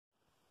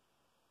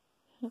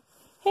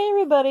Hey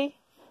everybody,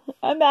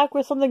 I'm back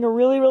with something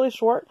really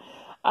short.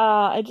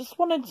 I just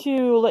wanted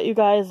to let you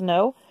guys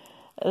know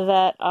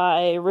that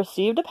I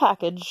received a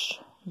package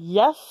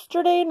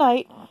yesterday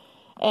night,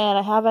 and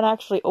I haven't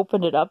actually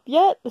opened it up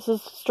yet. This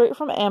is straight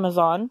from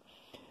Amazon.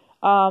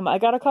 I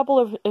got a couple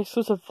of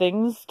exclusive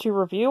things to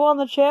review on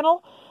the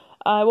channel.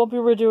 I won't be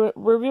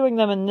reviewing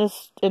them in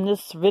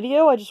this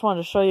video. I just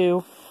wanted to show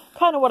you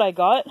kind of what I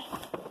got,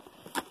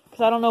 because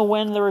I don't know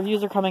when the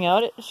reviews are coming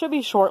out. It should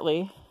be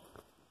shortly.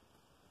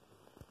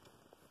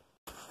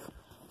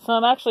 So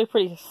I'm actually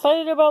pretty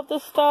excited about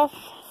this stuff.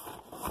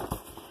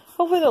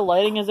 Hopefully the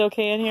lighting is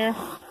okay in here.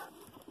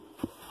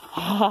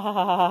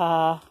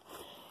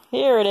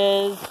 Here it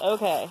is.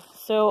 Okay,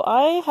 so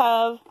I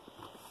have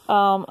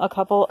a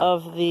couple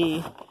of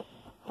the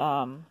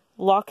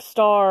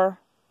Lockstar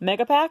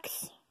Mega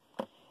Packs.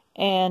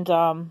 And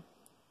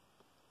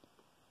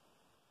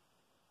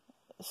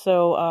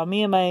so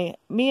me and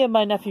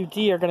my nephew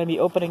D are going to be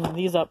opening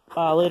these up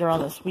later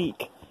on this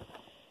week.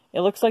 It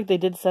looks like they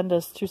did send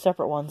us 2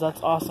 separate ones. That's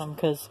awesome,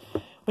 because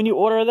when you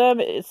order them,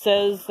 it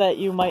says that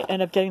you might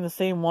end up getting the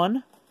same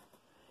one,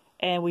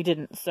 and we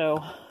didn't,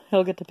 so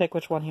he'll get to pick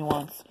which one he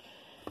wants,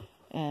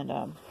 and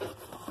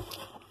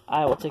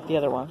I will take the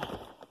other one.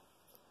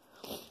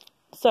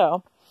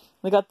 So,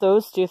 we got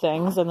those 2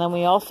 things, and then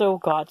we also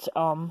got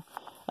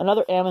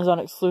another Amazon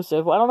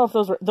exclusive. Well, I don't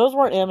know if those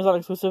weren't Amazon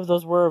exclusive,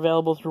 those were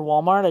available through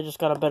Walmart. I just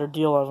got a better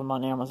deal of them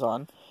on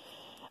Amazon.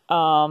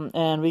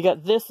 And we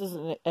got, this is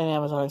an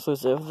Amazon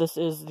exclusive. This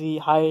is the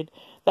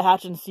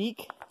Hatch and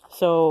Seek.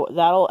 So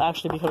that'll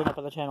actually be coming up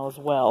on the channel as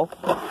well.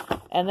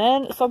 And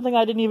then something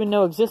I didn't even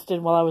know existed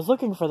while I was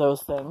looking for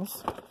those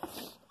things.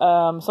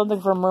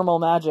 Something from Mermal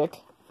Magic.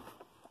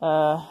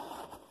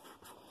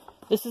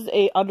 This is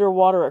a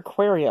underwater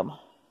aquarium.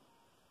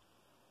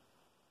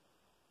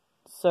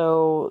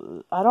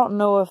 So I don't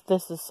know if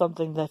this is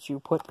something that you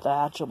put the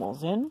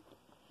Hatchimals in.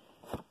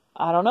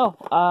 I don't know.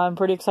 I'm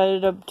pretty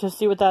excited to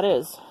see what that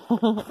is.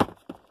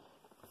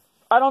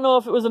 I don't know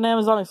if it was an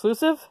Amazon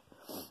exclusive.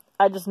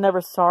 I just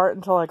never saw it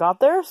until I got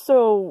there.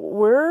 So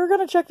we're going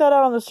to check that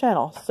out on this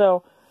channel.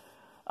 So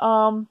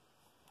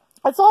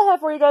that's all I have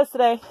for you guys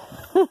today.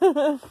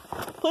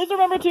 Please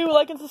remember to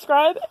like and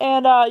subscribe,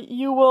 and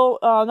you will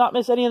not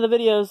miss any of the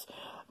videos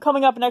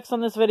coming up next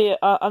on this video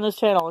on this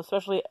channel,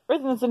 especially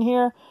everything that's in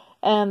here.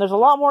 And there's a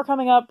lot more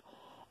coming up.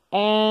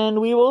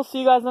 And we will see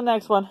you guys in the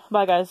next one.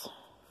 Bye, guys.